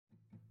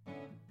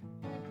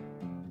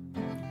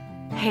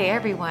Hey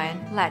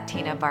everyone,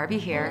 Latina Barbie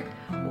here.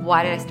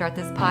 Why did I start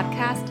this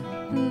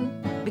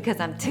podcast? Because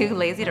I'm too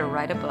lazy to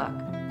write a book.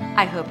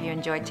 I hope you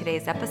enjoyed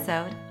today's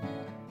episode.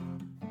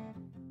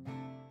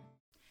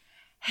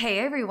 Hey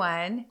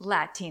everyone,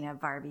 Latina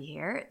Barbie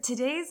here.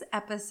 Today's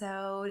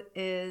episode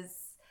is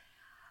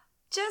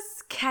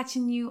just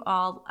catching you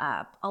all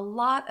up. A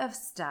lot of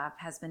stuff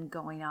has been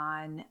going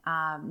on,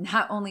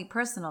 not only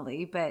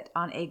personally, but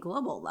on a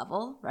global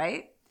level,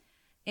 right?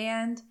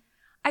 And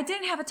I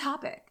didn't have a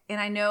topic. And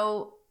I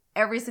know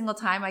every single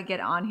time I get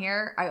on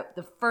here,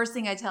 the first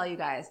thing I tell you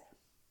guys,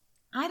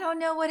 I don't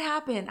know what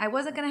happened. I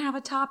wasn't going to have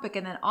a topic.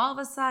 And then all of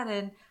a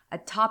sudden, a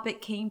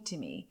topic came to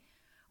me.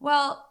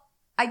 Well,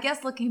 I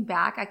guess looking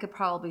back, I could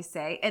probably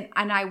say,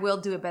 and I will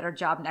do a better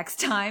job next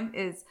time,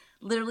 is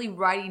literally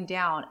writing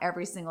down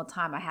every single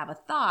time I have a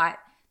thought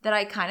that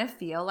I kind of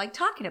feel like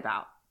talking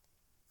about.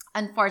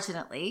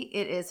 Unfortunately,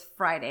 it is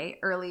Friday,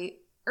 early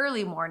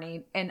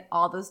morning, and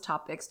all those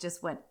topics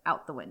just went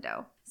out the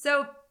window.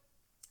 So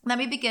let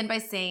me begin by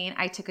saying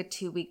I took a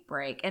 2-week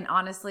break. And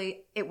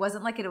honestly, it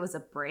wasn't like it was a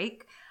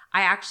break.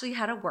 I actually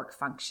had a work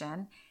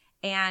function.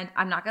 And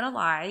I'm not going to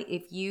lie,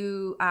 if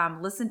you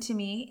listened to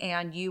me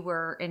and you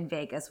were in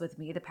Vegas with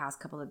me the past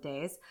couple of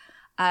days,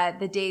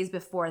 the days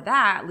before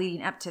that,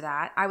 leading up to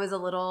that, I was a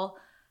little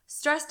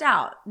stressed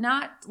out.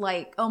 Not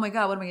like, oh my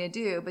God, what am I going to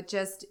do? But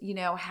just,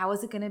 how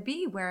is it going to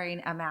be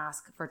wearing a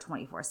mask for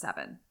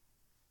 24/7?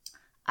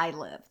 I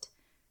lived.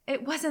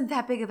 It wasn't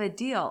that big of a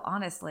deal,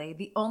 honestly.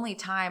 The only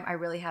time I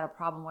really had a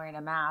problem wearing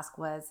a mask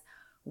was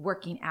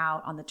working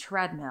out on the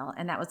treadmill,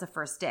 and that was the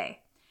first day.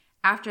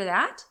 After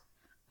that,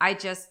 I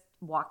just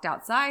walked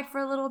outside for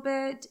a little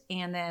bit,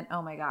 and then,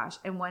 oh my gosh.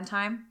 And one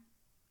time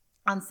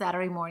on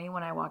Saturday morning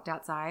when I walked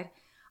outside,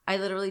 I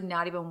literally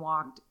not even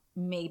walked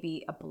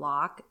maybe a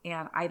block,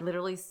 and I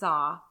literally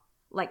saw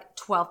like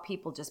 12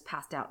 people just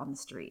passed out on the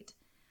street.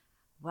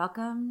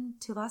 Welcome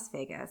to Las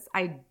Vegas.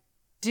 I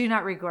do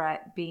not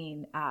regret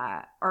being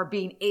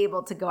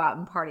able to go out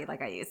and party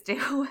like I used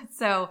to.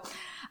 So,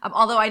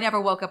 although I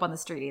never woke up on the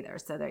street either.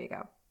 So there you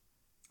go.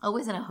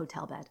 Always in a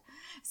hotel bed.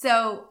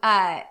 So,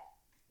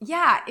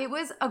 it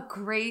was a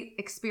great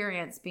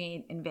experience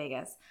being in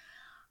Vegas.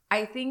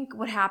 I think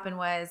what happened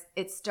was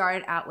it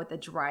started out with a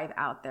drive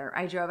out there.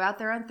 I drove out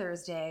there on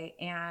Thursday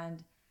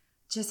and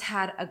just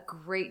had a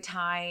great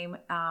time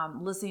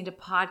listening to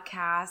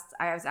podcasts.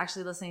 I was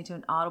actually listening to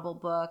an Audible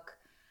book.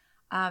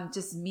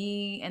 Just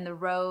me and the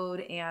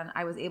road, and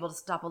I was able to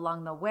stop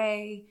along the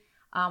way.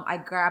 I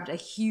grabbed a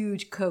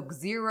huge Coke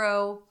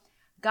Zero,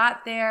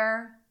 got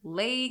there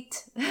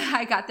late.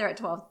 I got there at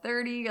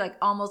 12:30, like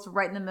almost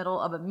right in the middle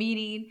of a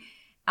meeting.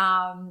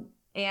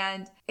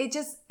 And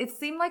it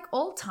seemed like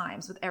old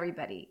times with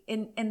everybody.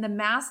 And the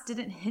mask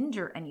didn't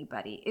hinder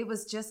anybody. It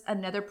was just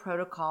another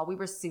protocol. We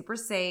were super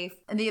safe.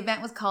 And the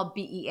event was called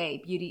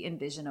BEA, Beauty and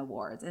Vision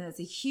Awards. And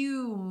it's a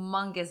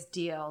humongous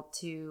deal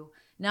to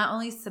not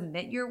only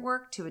submit your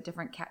work to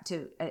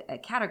a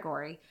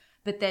category,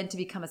 but then to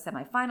become a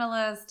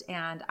semifinalist.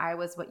 And I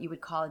was what you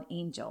would call an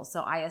angel.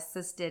 So I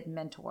assisted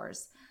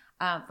mentors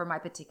for my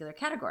particular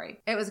category.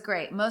 It was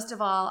great. Most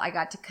of all, I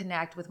got to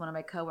connect with one of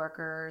my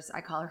coworkers.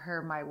 I call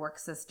her my work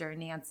sister,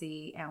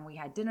 Nancy, and we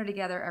had dinner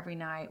together every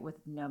night with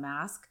no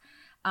mask.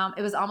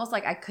 It was almost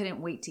like I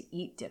couldn't wait to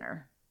eat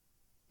dinner.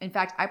 In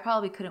fact, I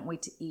probably couldn't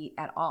wait to eat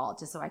at all,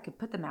 just so I could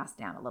put the mask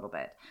down a little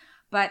bit.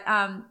 But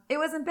it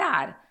wasn't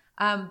bad.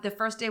 The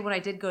first day when I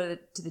did go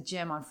to the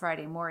gym on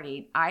Friday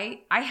morning,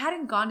 I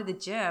hadn't gone to the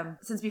gym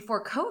since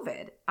before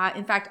COVID.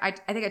 In fact, I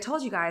think I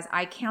told you guys,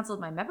 I canceled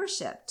my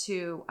membership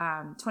to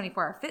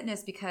 24 Hour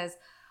Fitness because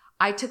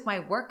I took my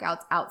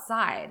workouts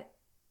outside.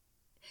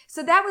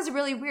 So that was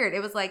really weird.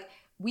 It was like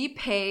we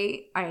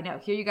pay, I know,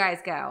 here you guys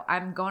go.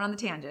 I'm going on the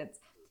tangents.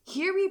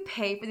 Here we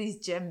pay for these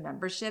gym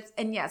memberships.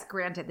 And yes,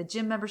 granted, the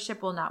gym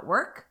membership will not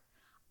work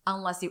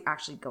unless you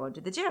actually go into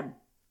the gym.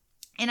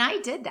 And I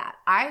did that.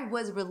 I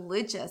was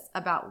religious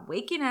about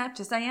waking up,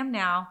 just as I am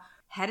now,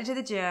 headed to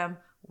the gym,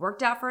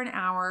 worked out for an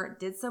hour,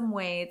 did some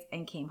weights,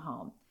 and came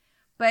home.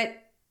 But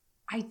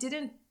I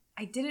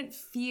didn't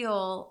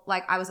feel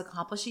like I was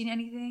accomplishing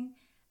anything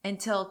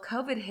until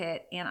COVID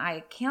hit and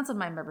I canceled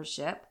my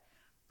membership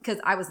because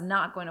I was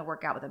not going to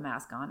work out with a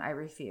mask on. I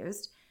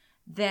refused.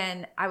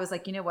 Then I was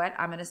like, you know what?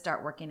 I'm going to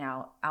start working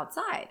out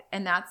outside.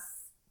 And that's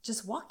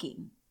just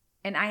walking.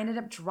 And I ended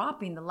up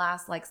dropping the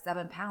last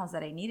 7 pounds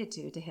that I needed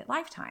to hit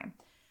lifetime.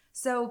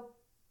 So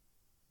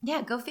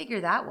yeah, go figure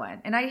that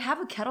one. And I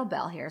have a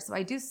kettlebell here, so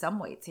I do some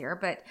weights here,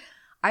 but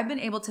I've been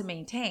able to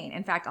maintain.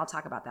 In fact, I'll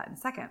talk about that in a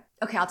second.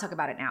 Okay, I'll talk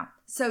about it now.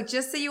 So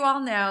just so you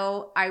all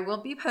know, I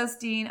will be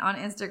posting on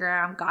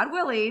Instagram, God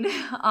willing,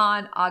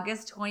 on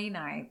August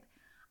 29th.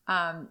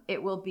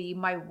 It will be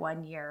my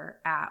 1 year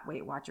at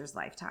Weight Watchers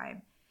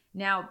Lifetime.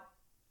 Now,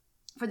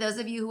 for those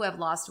of you who have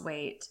lost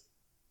weight,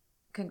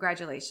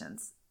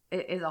 congratulations.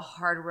 It is a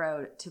hard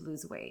road to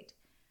lose weight.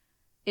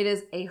 It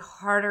is a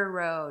harder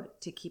road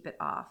to keep it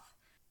off.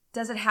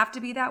 Does it have to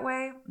be that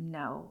way?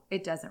 No,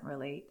 it doesn't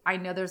really. I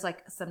know there's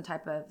some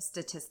type of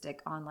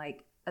statistic on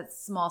a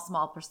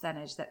small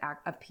percentage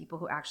of people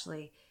who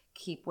actually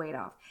keep weight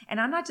off.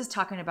 And I'm not just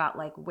talking about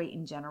like weight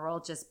in general,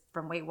 just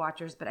from Weight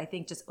Watchers, but I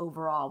think just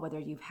overall, whether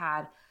you've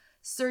had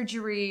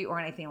surgery or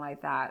anything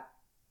like that.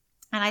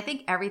 And I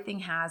think everything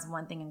has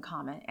one thing in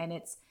common, and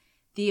it's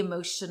the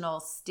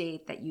emotional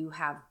state that you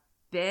have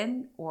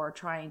been or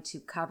trying to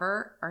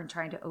cover or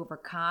trying to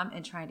overcome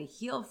and trying to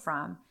heal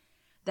from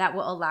that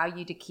will allow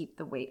you to keep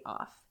the weight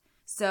off.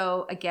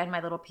 So again,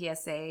 my little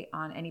PSA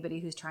on anybody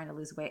who's trying to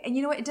lose weight. And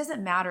you know what? It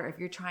doesn't matter if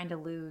you're trying to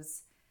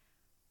lose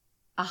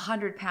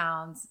 100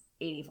 pounds,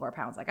 84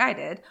 pounds like I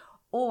did,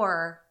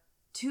 or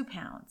 2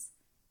 pounds.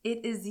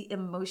 It is the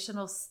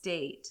emotional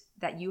state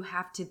that you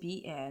have to be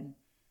in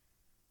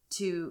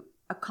to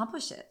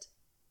accomplish it.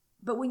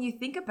 But when you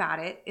think about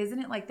it, isn't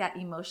it like that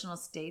emotional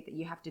state that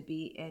you have to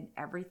be in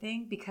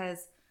everything?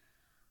 Because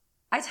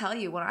I tell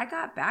you, when I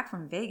got back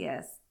from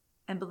Vegas,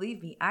 and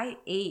believe me, I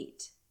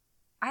ate.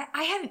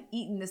 I haven't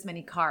eaten this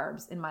many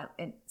carbs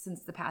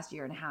since the past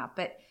year and a half,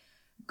 but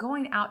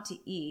going out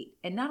to eat,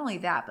 and not only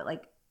that, but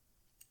like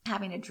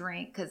having a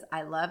drink, because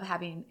I love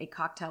having a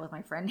cocktail with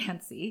my friend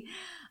Nancy,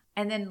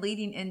 and then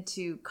leading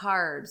into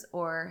carbs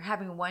or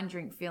having one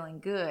drink feeling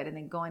good and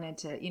then going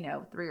into,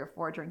 3 or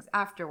 4 drinks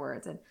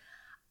afterwards. And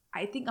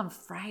I think on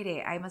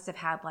Friday, I must have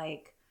had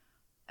like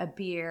a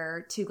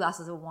beer, 2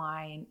 glasses of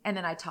wine, and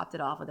then I topped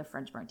it off with a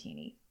French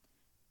martini.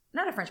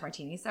 Not a French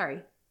martini,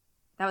 sorry.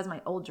 That was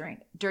my old drink,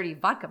 dirty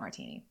vodka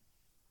martini.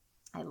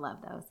 I love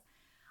those.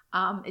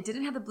 It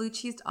didn't have the blue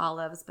cheesed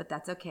olives, but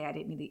that's okay. I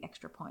didn't need the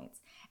extra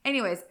points.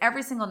 Anyways,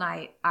 every single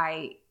night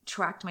I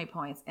tracked my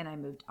points and I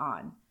moved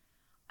on.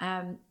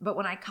 But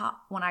when I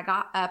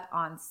got up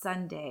on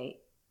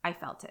Sunday, I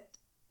felt it.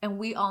 And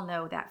we all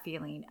know that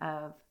feeling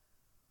of,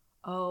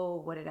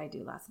 oh, what did I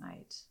do last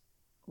night?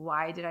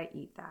 Why did I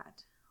eat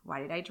that?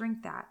 Why did I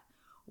drink that?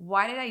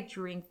 Why did I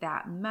drink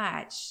that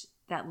much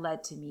that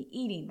led to me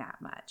eating that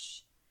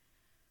much?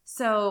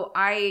 So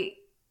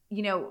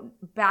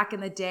back in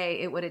the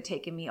day, it would have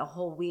taken me a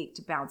whole week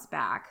to bounce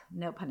back.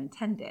 No pun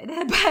intended.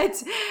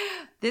 But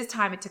this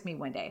time it took me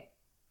one day.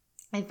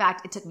 In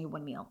fact, it took me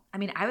one meal. I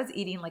mean, I was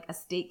eating like a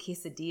steak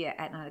quesadilla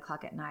at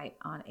 9:00 at night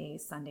on a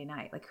Sunday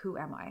night. Like, who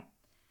am I?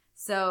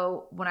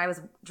 So when I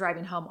was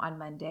driving home on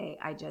Monday,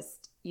 I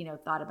just,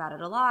 thought about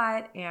it a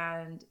lot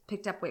and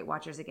picked up Weight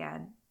Watchers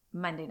again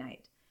Monday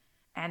night.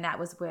 And that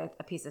was with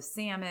a piece of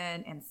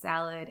salmon and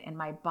salad. And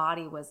my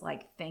body was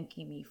like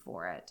thanking me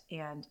for it.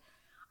 And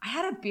I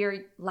had a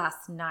beer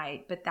last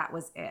night, but that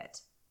was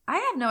it. I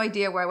have no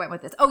idea where I went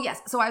with this. Oh,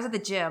 yes. So I was at the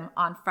gym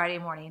on Friday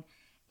morning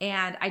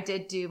and I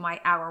did do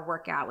my hour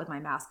workout with my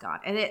mask on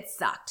and it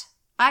sucked.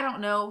 I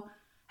don't know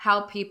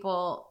how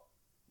people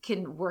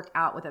can work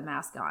out with a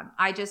mask on.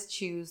 I just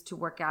choose to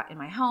work out in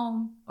my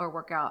home or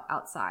work out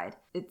outside.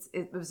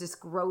 It was just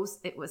gross.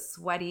 It was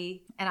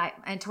sweaty.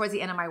 And towards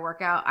the end of my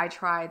workout, I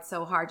tried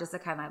so hard just to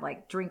kind of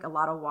like drink a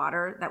lot of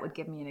water. That would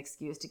give me an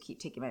excuse to keep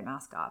taking my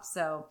mask off.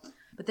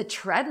 But the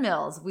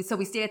treadmills, we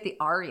stayed at the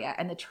Aria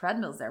and the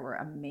treadmills there were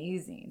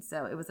amazing.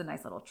 So it was a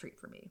nice little treat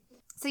for me.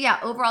 So yeah,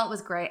 overall it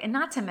was great. And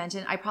not to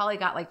mention, I probably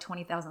got like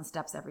 20,000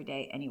 steps every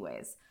day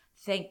anyways.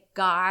 Thank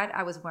God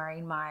I was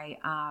wearing my,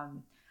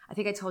 I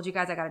think I told you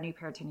guys I got a new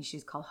pair of tennis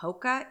shoes called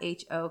Hoka,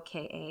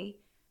 Hoka.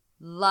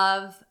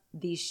 Love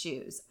these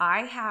shoes.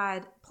 I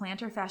had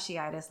plantar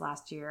fasciitis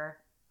last year.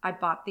 I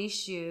bought these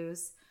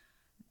shoes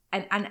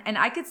and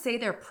I could say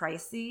they're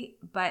pricey,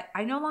 but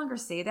I no longer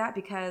say that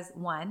because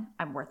one,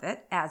 I'm worth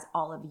it, as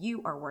all of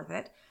you are worth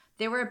it.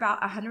 They were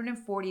about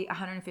 $140,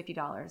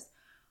 $150.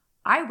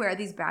 I wear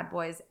these bad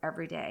boys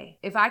every day.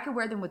 If I could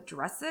wear them with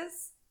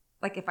dresses,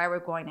 like if I were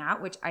going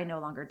out, which I no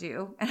longer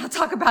do, and I'll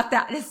talk about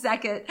that in a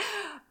second,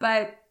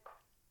 but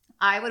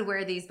I would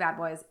wear these bad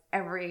boys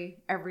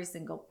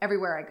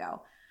everywhere I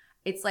go.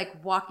 It's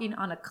like walking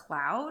on a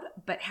cloud,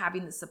 but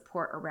having the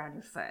support around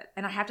your foot.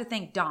 And I have to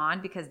thank Dawn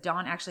because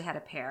Dawn actually had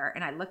a pair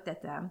and I looked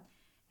at them.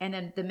 And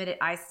then the minute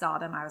I saw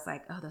them, I was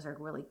like, oh, those are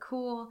really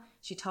cool.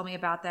 She told me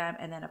about them.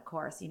 And then of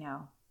course,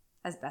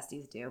 as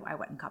besties do, I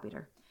went and copied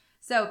her.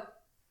 So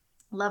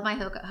love my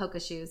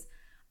Hoka shoes.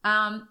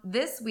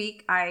 This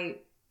week I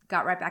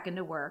got right back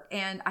into work.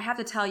 And I have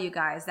to tell you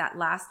guys that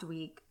last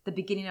week, the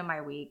beginning of my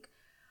week,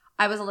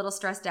 I was a little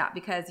stressed out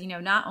because,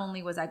 not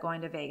only was I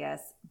going to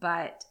Vegas,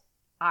 but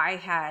I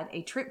had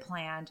a trip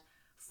planned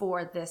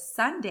for this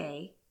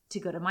Sunday to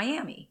go to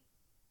Miami.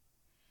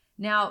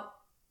 Now,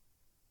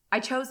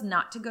 I chose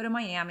not to go to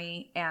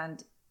Miami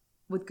and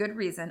with good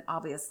reason,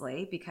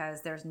 obviously,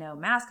 because there's no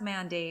mask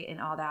mandate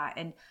and all that.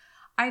 And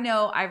I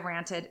know I've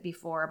ranted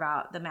before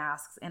about the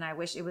masks and I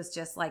wish it was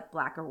just like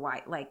black or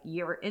white, like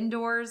you're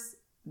indoors,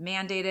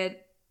 mandated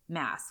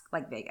mask,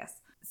 like Vegas.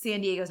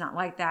 San Diego's not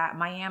like that.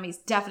 Miami's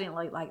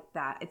definitely like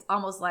that. It's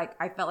almost like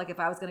I felt like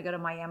if I was going to go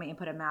to Miami and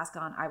put a mask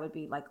on, I would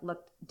be like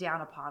looked down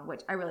upon,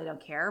 which I really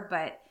don't care,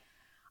 but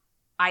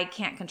I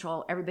can't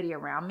control everybody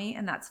around me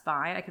and that's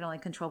fine. I can only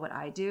control what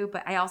I do,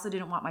 but I also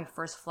didn't want my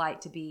first flight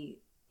to be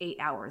 8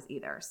 hours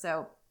either.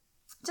 So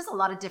just a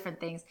lot of different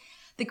things.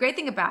 The great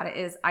thing about it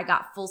is I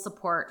got full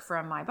support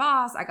from my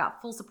boss. I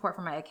got full support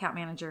from my account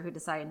manager who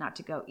decided not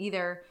to go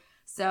either.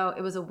 So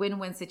it was a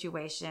win-win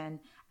situation.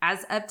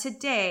 As of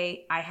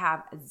today, I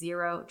have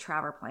zero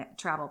travel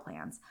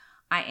plans.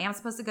 I am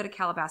supposed to go to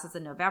Calabasas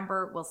in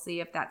November. We'll see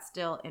if that's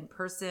still in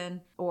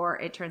person or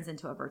it turns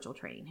into a virtual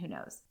training. Who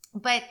knows?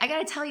 But I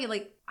got to tell you,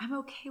 like, I'm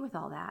okay with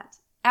all that.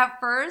 At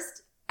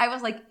first, I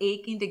was like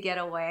aching to get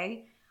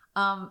away.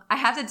 I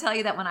have to tell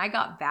you that when I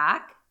got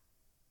back,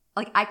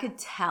 like I could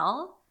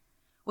tell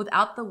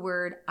without the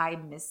word, I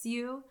miss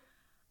you.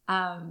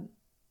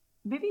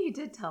 Maybe he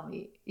did tell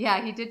me.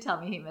 Yeah, he did tell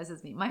me he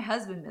misses me. My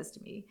husband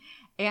missed me.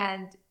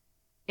 And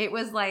it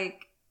was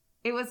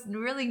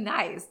really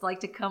nice, like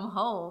to come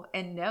home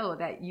and know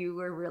that you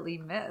were really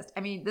missed.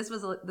 I mean,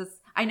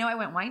 I know I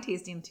went wine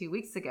tasting 2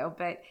 weeks ago,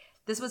 but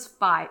this was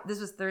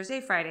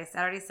Thursday, Friday,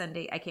 Saturday,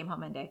 Sunday. I came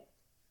home Monday.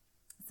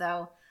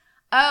 So,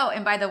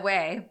 and by the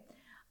way,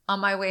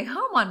 on my way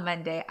home on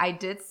Monday, I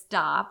did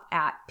stop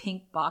at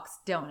Pink Box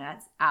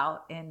Donuts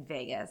out in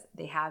Vegas.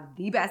 They have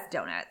the best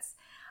donuts.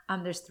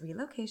 There's 3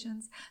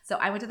 locations. So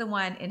I went to the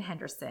one in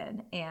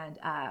Henderson, and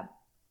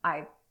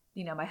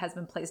my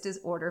husband placed his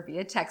order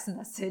via text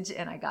message,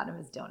 and I got him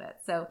his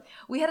donuts. So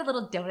we had a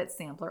little donut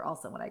sampler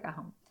also when I got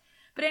home.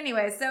 But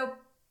anyway, so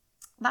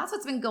that's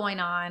what's been going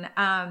on.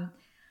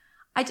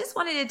 I just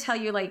wanted to tell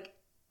you, like,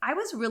 I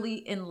was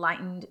really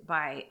enlightened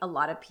by a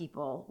lot of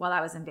people while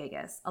I was in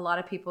Vegas. A lot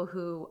of people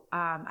who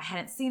I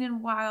hadn't seen in a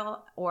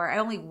while, or I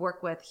only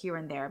work with here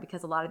and there,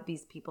 because a lot of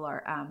these people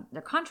are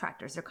they're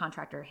contractors. They're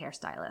contractor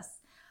hairstylists.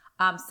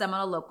 Some on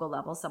a local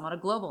level, some on a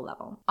global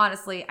level.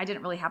 Honestly, I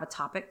didn't really have a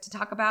topic to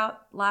talk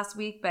about last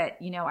week, but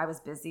I was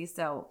busy.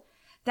 So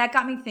that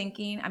got me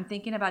thinking. I'm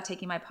thinking about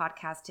taking my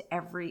podcast to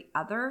every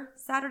other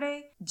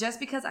Saturday, just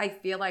because I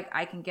feel like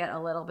I can get a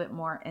little bit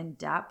more in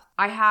depth.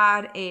 I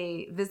had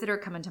a visitor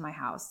come into my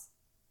house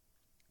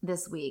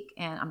this week,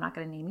 and I'm not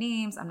going to name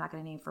names. I'm not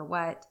going to name for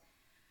what.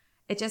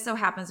 It just so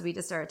happens we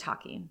just started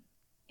talking,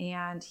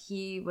 and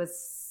he was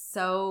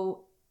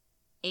so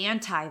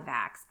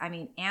anti-vax. I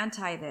mean,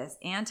 anti this,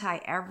 anti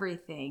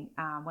everything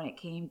when it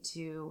came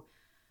to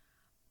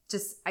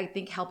just, I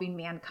think, helping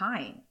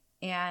mankind.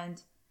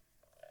 And,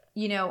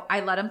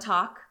 I let him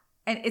talk.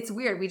 And it's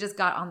weird. We just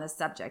got on this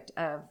subject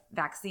of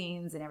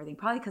vaccines and everything,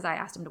 probably because I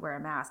asked him to wear a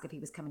mask if he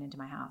was coming into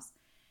my house.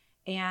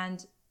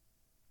 And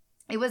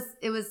it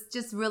was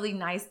just really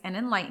nice and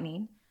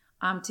enlightening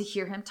to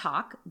hear him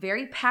talk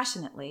very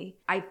passionately.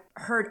 I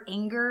heard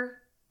anger.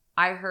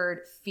 I heard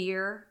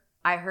fear.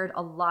 I heard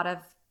a lot of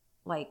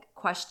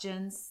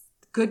questions,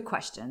 good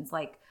questions,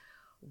 like,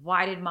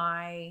 why did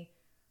my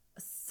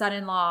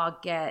son-in-law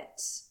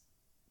get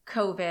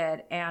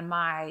COVID and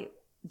my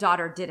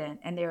daughter didn't?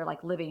 And they were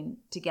like living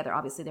together.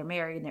 Obviously they're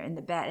married and they're in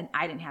the bed, and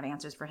I didn't have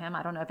answers for him.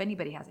 I don't know if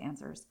anybody has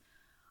answers.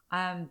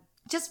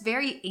 Just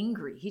very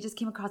angry. He just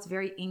came across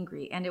very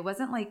angry. And it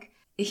wasn't like,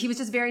 he was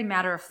just very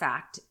matter of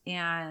fact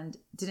and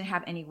didn't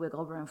have any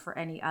wiggle room for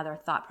any other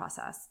thought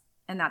process.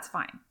 And that's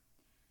fine.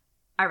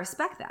 I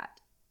respect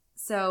that.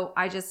 So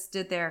I just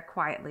stood there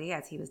quietly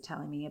as he was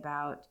telling me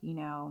about,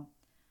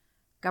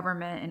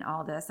 government and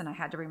all this. And I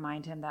had to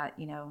remind him that,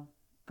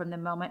 from the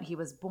moment he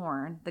was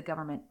born, the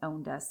government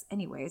owned us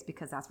anyways,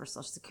 because that's where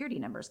Social Security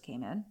numbers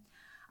came in.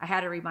 I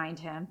had to remind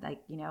him, the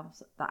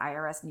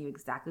IRS knew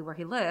exactly where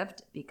he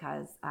lived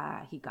because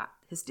he got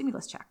his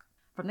stimulus check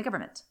from the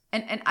government.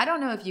 And I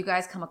don't know if you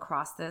guys come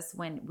across this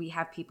when we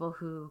have people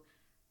who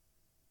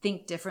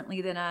think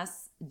differently than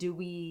us. Do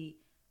we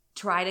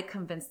try to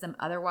convince them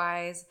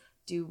otherwise?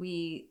 Do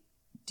we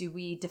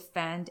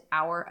defend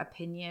our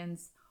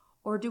opinions,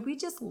 or do we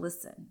just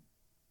listen?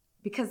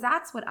 Because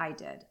that's what I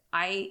did.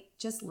 I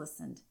just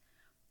listened.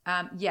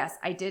 Yes,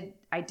 I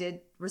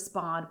did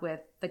respond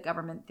with the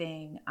government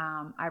thing.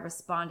 I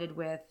responded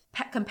with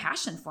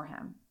compassion for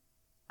him.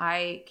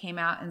 I came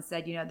out and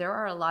said, there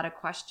are a lot of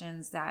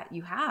questions that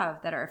you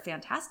have that are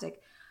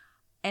fantastic,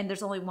 and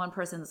there's only one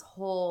person in this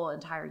whole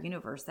entire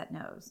universe that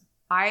knows.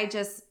 I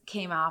just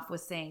came off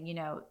with saying,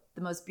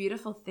 the most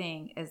beautiful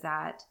thing is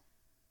that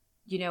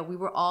we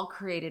were all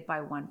created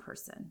by one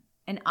person.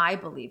 And I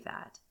believe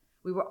that.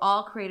 We were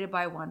all created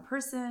by one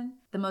person.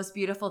 The most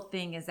beautiful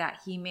thing is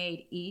that he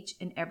made each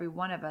and every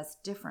one of us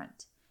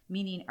different,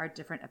 meaning our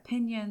different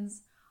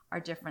opinions, our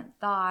different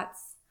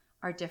thoughts,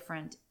 our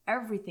different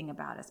everything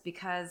about us.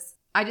 Because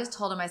I just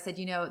told him, I said,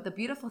 the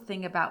beautiful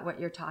thing about what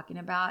you're talking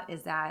about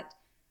is that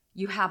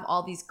you have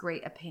all these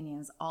great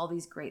opinions, all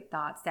these great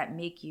thoughts that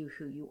make you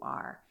who you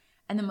are.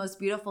 And the most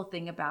beautiful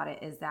thing about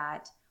it is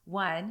that,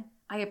 1,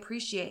 I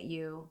appreciate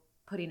you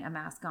putting a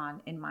mask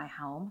on in my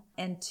home.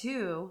 And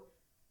 2,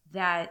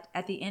 that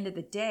at the end of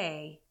the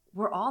day,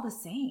 we're all the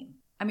same.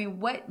 I mean,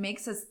 what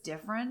makes us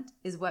different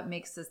is what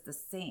makes us the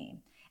same.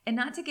 And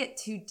not to get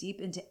too deep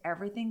into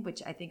everything,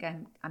 which I think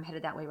I'm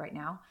headed that way right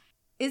now.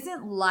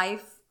 Isn't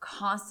life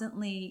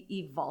constantly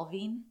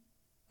evolving?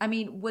 I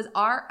mean,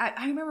 I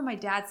remember my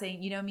dad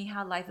saying,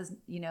 Mija, life is,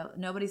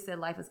 nobody said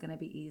life was going to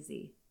be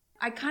easy.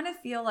 I kind of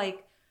feel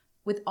like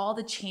with all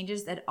the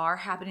changes that are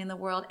happening in the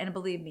world, and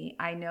believe me,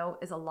 I know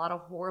there's a lot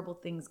of horrible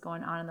things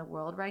going on in the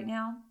world right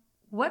now.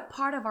 What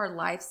part of our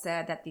life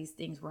said that these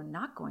things were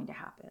not going to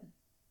happen?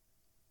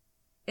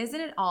 isn't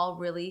it all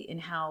really in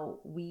how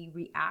we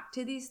react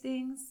to these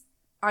things?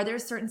 Are there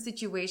certain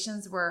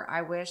situations where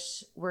I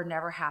wish were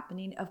never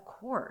happening? Of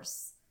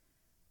course.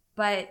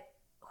 But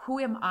who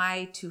am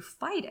I to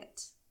fight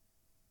it?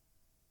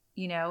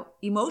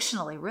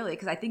 Emotionally, really,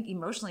 because I think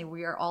emotionally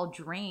we are all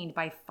drained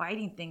by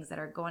fighting things that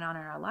are going on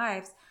in our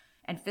lives,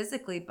 and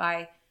physically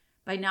by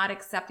not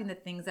accepting the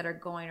things that are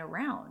going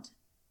around,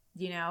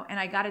 And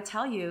I got to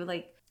tell you,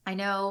 like, I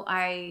know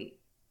I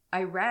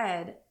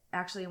read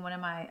actually in one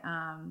of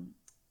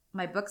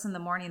my books in the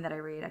morning that I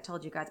read. I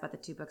told you guys about the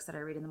 2 books that I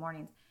read in the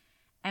mornings.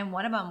 And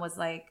one of them was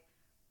like,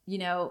 in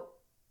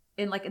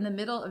the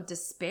middle of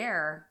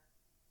despair,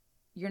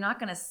 you're not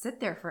going to sit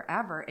there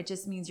forever. It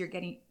just means you're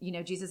getting,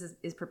 Jesus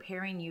is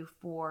preparing you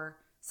for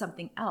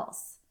something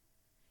else.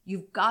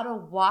 You've got to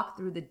walk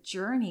through the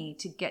journey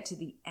to get to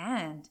the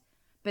end.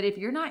 But if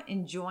you're not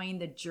enjoying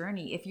the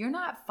journey, if you're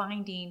not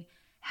finding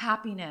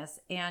happiness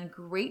and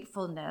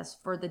gratefulness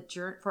for the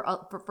journey,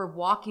 for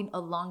walking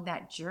along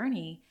that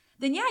journey,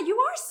 then yeah, you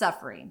are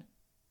suffering.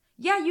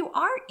 Yeah, you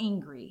are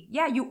angry.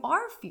 Yeah, you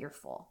are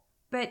fearful.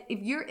 But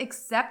if you're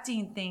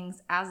accepting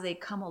things as they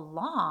come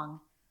along,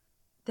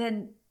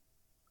 then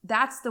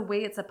that's the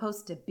way it's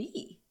supposed to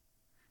be.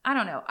 I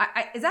don't know.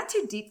 Is that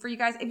too deep for you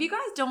guys? If you guys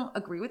don't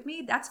agree with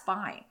me, that's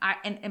fine.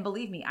 And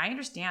believe me, I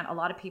understand a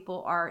lot of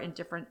people are in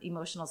different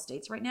emotional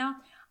states right now.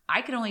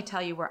 I can only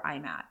tell you where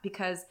I'm at,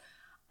 because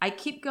I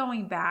keep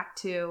going back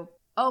to,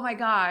 oh my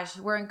gosh,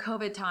 we're in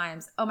COVID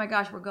times. Oh my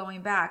gosh, we're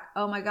going back.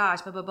 Oh my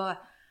gosh, blah, blah, blah.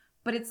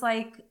 But it's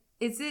like,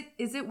 is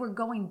it we're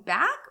going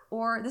back,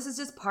 or this is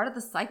just part of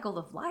the cycle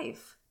of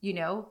life?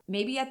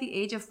 Maybe at the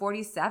age of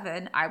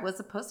 47, I was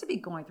supposed to be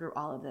going through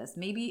all of this.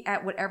 Maybe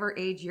at whatever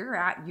age you're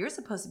at, you're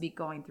supposed to be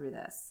going through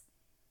this.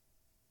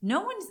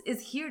 No one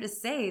is here to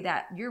say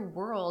that your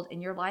world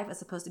and your life is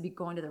supposed to be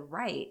going to the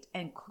right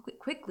and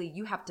quickly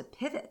you have to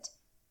pivot.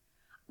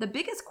 The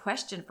biggest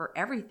question for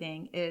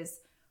everything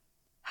is,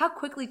 how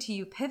quickly do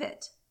you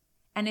pivot?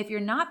 And if you're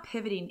not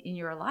pivoting in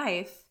your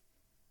life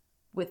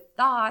with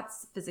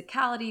thoughts,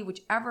 physicality,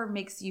 whichever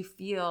makes you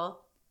feel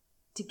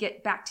to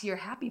get back to your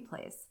happy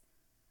place.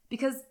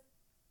 Because,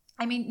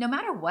 no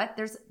matter what,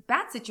 there's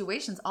bad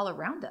situations all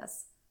around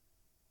us.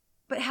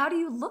 But how do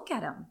you look at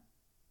them?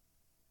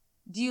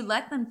 Do you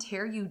let them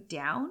tear you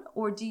down,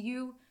 or do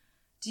you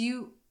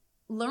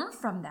learn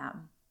from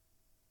them?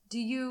 Do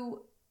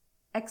you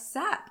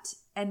accept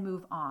and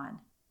move on?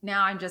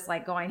 Now I'm just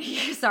like going,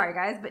 sorry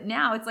guys, but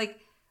now it's like,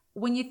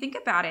 when you think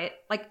about it,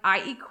 like I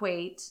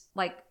equate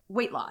like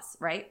weight loss,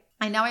 right?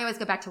 I know I always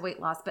go back to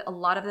weight loss, but a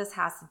lot of this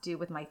has to do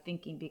with my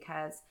thinking,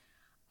 because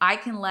I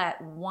can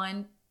let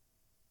one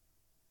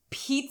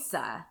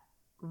pizza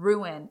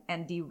ruin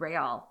and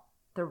derail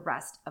the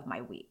rest of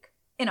my week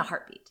in a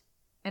heartbeat.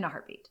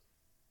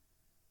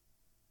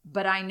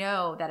 But I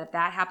know that if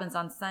that happens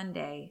on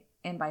Sunday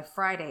and by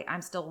Friday,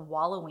 I'm still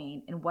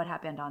wallowing in what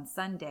happened on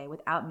Sunday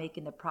without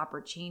making the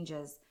proper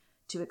changes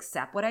to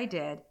accept what I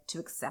did, to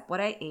accept what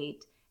I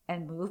ate,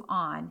 and move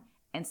on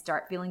and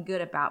start feeling good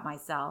about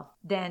myself,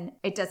 then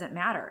it doesn't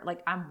matter.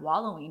 Like, I'm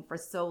wallowing for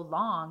so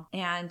long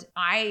and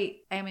I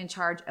am in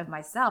charge of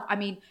myself.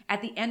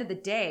 At the end of the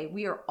day,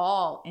 we are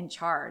all in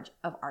charge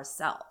of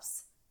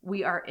ourselves.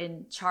 We are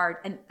in charge.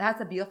 And that's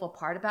the beautiful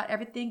part about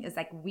everything, is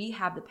like we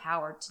have the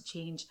power to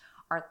change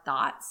our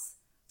thoughts,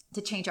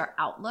 to change our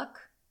outlook,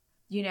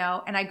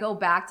 and I go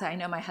back to, I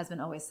know my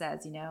husband always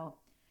says,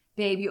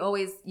 babe,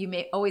 you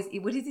may always,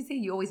 what does he say?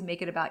 You always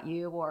make it about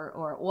you,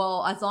 or,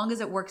 well, as long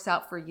as it works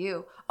out for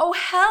you. Oh,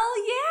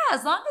 hell yeah.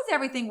 As long as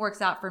everything works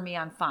out for me,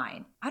 I'm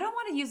fine. I don't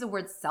want to use the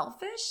word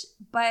selfish,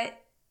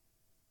 but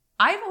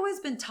I've always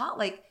been taught,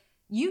 like,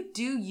 you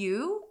do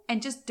you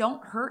and just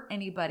don't hurt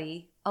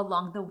anybody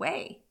along the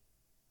way,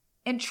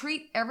 and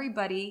treat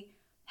everybody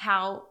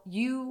how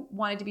you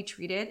wanted to be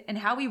treated, and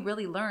how we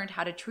really learned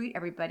how to treat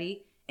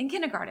everybody in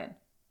kindergarten,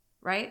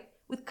 right?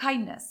 With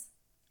kindness.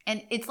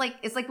 And it's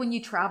like when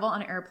you travel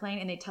on an airplane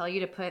and they tell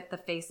you to put the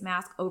face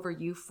mask over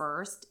you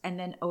first and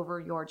then over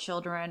your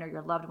children or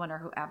your loved one or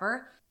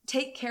whoever.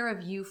 Take care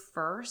of you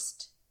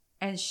first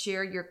and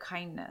share your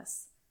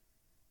kindness.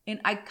 And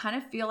I kind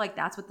of feel like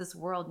that's what this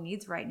world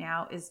needs right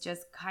now, is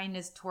just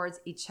kindness towards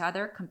each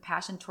other,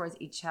 compassion towards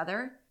each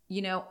other.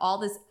 All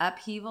this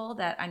upheaval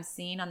that I'm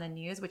seeing on the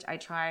news, which I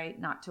try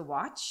not to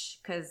watch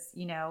because,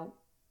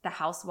 the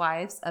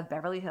housewives of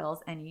Beverly Hills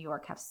and New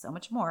York have so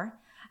much more.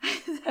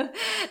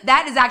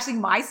 That is actually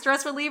my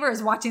stress reliever,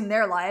 is watching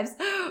their lives.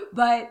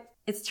 But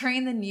it's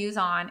turning the news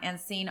on and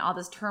seeing all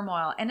this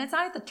turmoil. And it's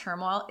not the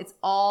turmoil, it's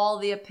all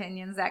the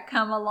opinions that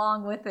come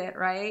along with it,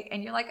 right?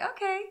 And you're like,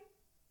 okay,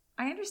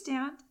 I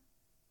understand.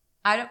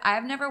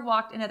 I've never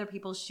walked in other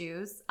people's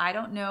shoes. I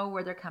don't know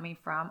where they're coming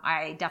from.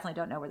 I definitely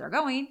don't know where they're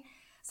going.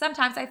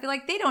 Sometimes I feel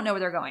like they don't know where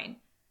they're going.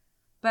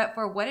 But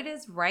for what it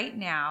is right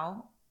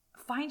now,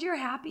 find your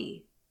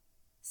happy.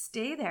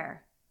 Stay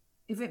there.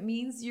 If it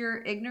means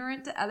you're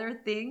ignorant to other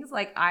things,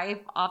 like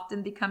I've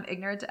often become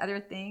ignorant to other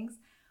things,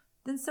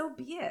 then so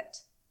be it.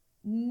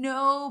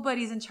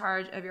 Nobody's in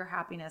charge of your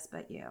happiness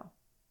but you,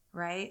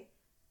 right?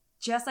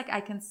 Just like I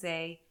can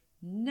say,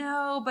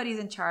 Nobody's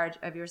in charge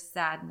of your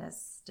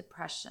sadness,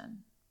 depression,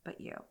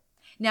 but you.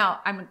 Now,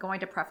 I'm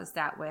going to preface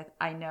that with,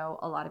 I know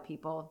a lot of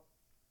people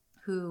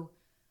who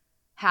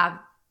have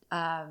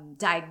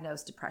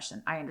diagnosed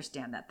depression. I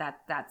understand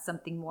that's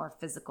something more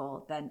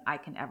physical than I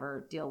can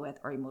ever deal with,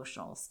 or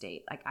emotional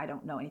state. Like, I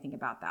don't know anything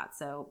about that.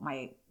 So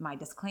my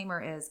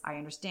disclaimer is, I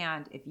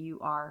understand if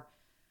you are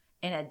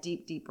in a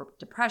deep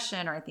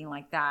depression or anything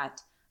like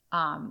that.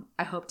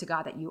 I hope to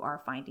God that you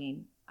are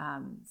finding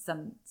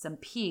some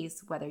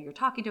peace, whether you're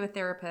talking to a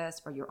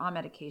therapist or you're on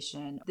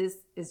medication. This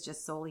is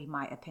just solely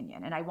my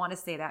opinion. And I want to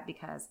say that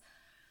because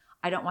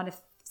I don't want to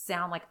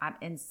sound like I'm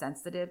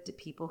insensitive to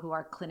people who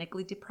are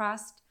clinically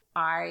depressed.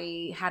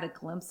 I had a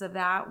glimpse of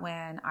that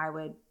when I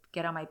would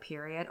get on my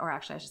period, or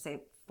actually I should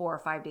say 4 or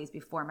 5 days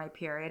before my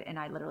period. And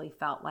I literally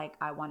felt like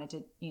I wanted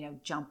to,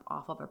 jump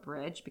off of a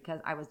bridge because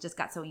I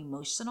got so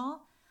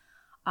emotional.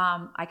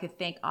 I could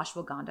thank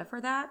ashwagandha for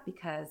that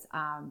because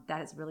that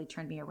has really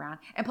turned me around.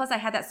 And plus I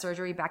had that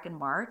surgery back in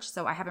March,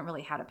 so I haven't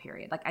really had a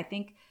period. Like, I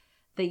think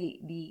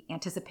the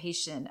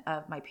anticipation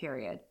of my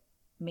period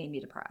made me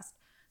depressed.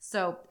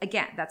 So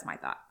again, that's my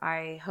thought.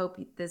 I hope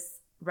this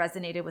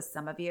resonated with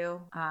some of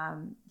you,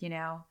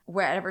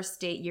 wherever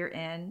state you're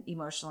in,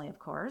 emotionally, of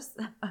course,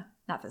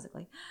 not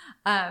physically,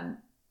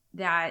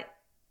 that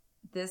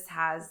this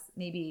has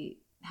maybe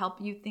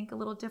helped you think a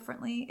little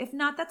differently. If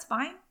not, that's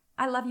fine.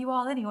 I love you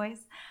all anyways.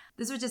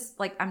 This was just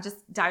like, I'm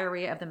just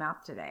diarrhea of the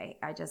mouth today.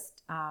 I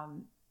just,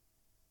 I'm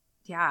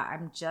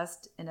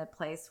just in a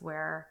place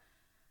where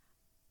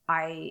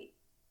I'm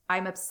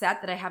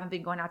upset that I haven't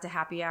been going out to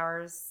happy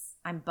hours.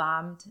 I'm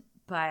bummed,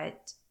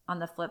 but on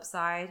the flip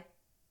side,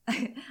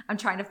 I'm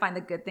trying to find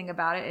the good thing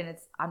about it. And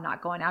I'm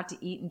not going out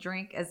to eat and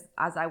drink as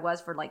I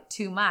was for like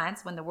 2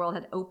 months when the world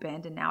had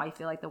opened. And now I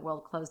feel like the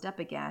world closed up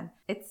again.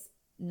 It's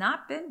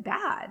not been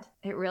bad.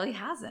 It really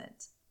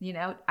hasn't.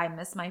 I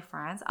miss my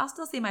friends. I'll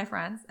still see my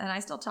friends and I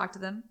still talk to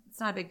them. It's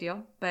not a big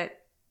deal, but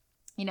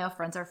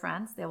friends are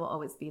friends. They will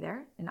always be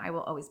there and I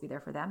will always be there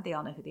for them. They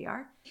all know who they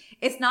are.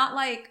 It's not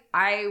like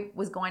I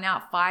was going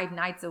out 5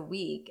 nights a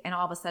week and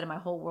all of a sudden my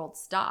whole world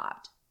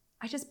stopped.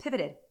 I just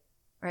pivoted,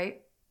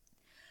 right?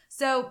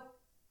 So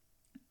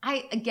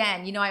I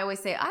always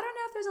say, I don't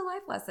know if there's a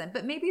life lesson,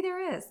 but maybe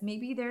there is.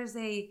 Maybe there's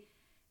a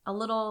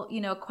little,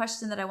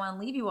 question that I want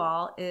to leave you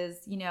all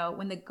is,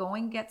 when the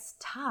going gets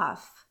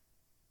tough,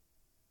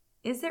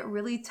 is it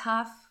really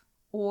tough,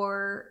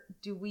 or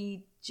do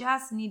we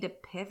just need to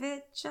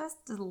pivot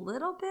just a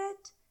little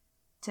bit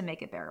to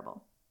make it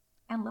bearable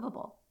and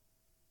livable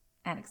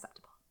and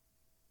acceptable?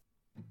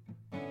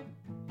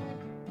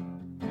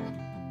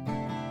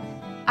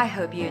 I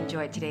hope you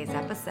enjoyed today's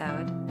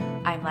episode.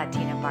 I'm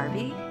Latina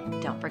Barbie.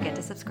 Don't forget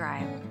to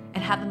subscribe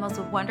and have the most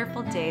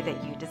wonderful day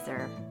that you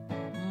deserve.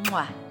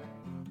 Mwah.